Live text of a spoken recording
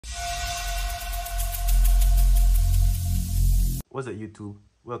What's up, YouTube?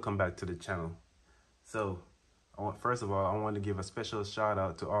 Welcome back to the channel. So, first of all, I want to give a special shout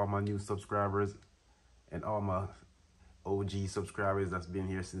out to all my new subscribers and all my OG subscribers that's been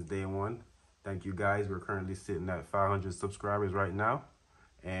here since day one. Thank you guys. We're currently sitting at 500 subscribers right now.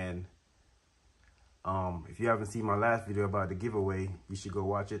 And if you haven't seen my last video about the giveaway, you should go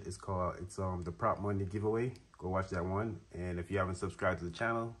watch it. It's the prop money giveaway. Go watch that one. And if you haven't subscribed to the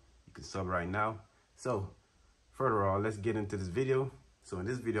channel, you can sub right now. So, further on, let's get into this video. So in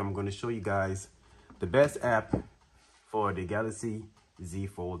this video, I'm going to show you guys the best app for the Galaxy Z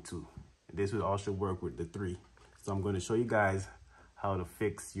Fold 2. And this will also work with the 3. So I'm going to show you guys how to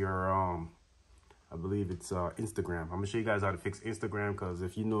fix your, I believe it's Instagram. I'm going to show you guys how to fix Instagram, because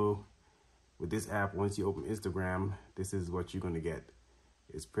if you know, with this app, once you open Instagram, this is what you're going to get.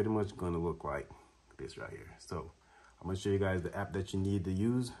 It's pretty much going to look like this right here. So I'm going to show you guys the app that you need to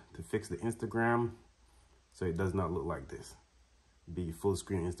use to fix the Instagram, so it does not look like this. Be full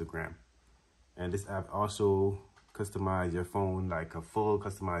screen Instagram. And this app also customize your phone, like a full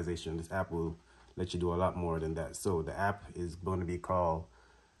customization. This app will let you do a lot more than that. So the app is going to be called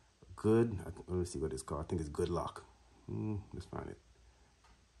let me see what it's called. I think it's Good Lock. Let's find it.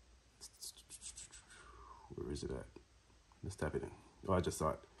 Where is it at? Let's type it in. Oh, I just saw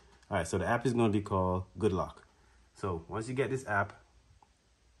it. All right, so the app is going to be called Good Lock. So once you get this app,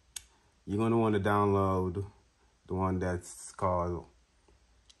 you're going to want to download the one that's called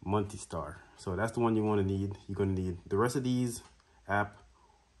Multi-Star. So that's the one you want to need. You're going to need the rest of these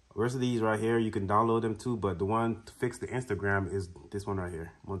right here. You can download them too, but the one to fix the Instagram is this one right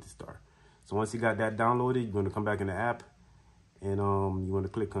here, Multi-Star. So once you got that downloaded, you're going to come back in the app, and you want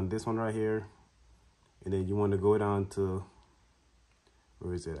to click on this one right here, and then you want to go down to,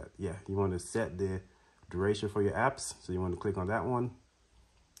 where is it at? Yeah, you want to set the duration for your apps. So you want to click on that one.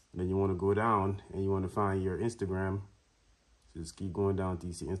 Then you want to go down and you want to find your Instagram. So just keep going down till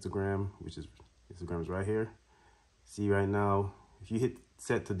you see Instagram, which is Instagram's right here. See right now, if you hit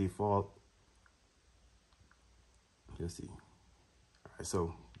set to default, let's see. All right,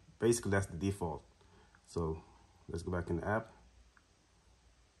 so basically that's the default. So let's go back in the app.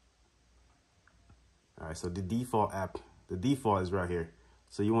 All right, so the default is right here.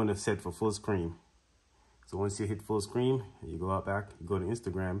 So you want to set for full screen. So once you hit full screen, you go out back, you go to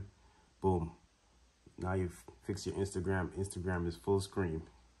Instagram, boom. Now you've fixed your Instagram. Instagram is full screen.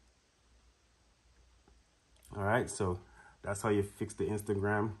 All right, so that's how you fix the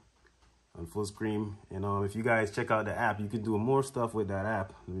Instagram on full screen. And if you guys check out the app, you can do more stuff with that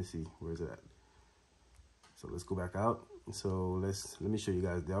app. Let me see, where is it at? So let's go back out. So let me show you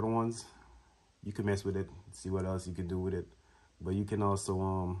guys the other ones. You can mess with it, see what else you can do with it. But you can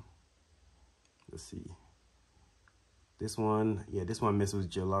also, let's see. This one, yeah, this one messes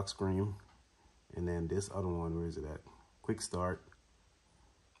with your lock screen. And then this other one, where is it at? Quick start.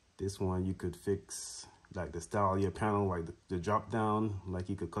 This one you could fix like the style of your panel, like the drop down, like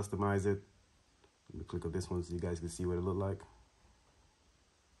you could customize it. Let me click on this one so you guys can see what it looked like.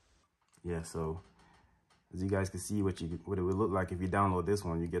 Yeah, so as you guys can see what it would look like if you download this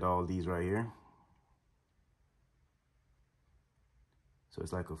one, you get all these right here. So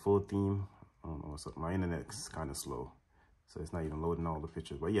it's like a full theme. I don't know, so my internet's kind of slow, so it's not even loading all the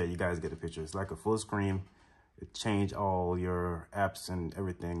pictures. But yeah, you guys get the picture. It's like a full screen. It changed all your apps and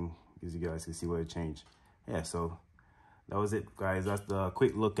everything, as you guys can see what it changed. Yeah, so that was it, guys. That's the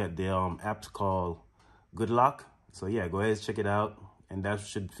quick look at the app called Good Lock. So yeah, go ahead and check it out, and that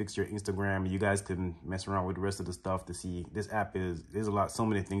should fix your Instagram. You guys can mess around with the rest of the stuff to see. This app there's so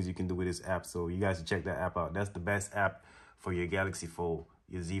many things you can do with this app. So you guys should check that app out. That's the best app for your Galaxy Fold,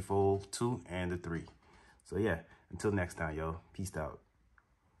 your Z Fold 2 and the 3. So yeah, until next time, yo. Peace out.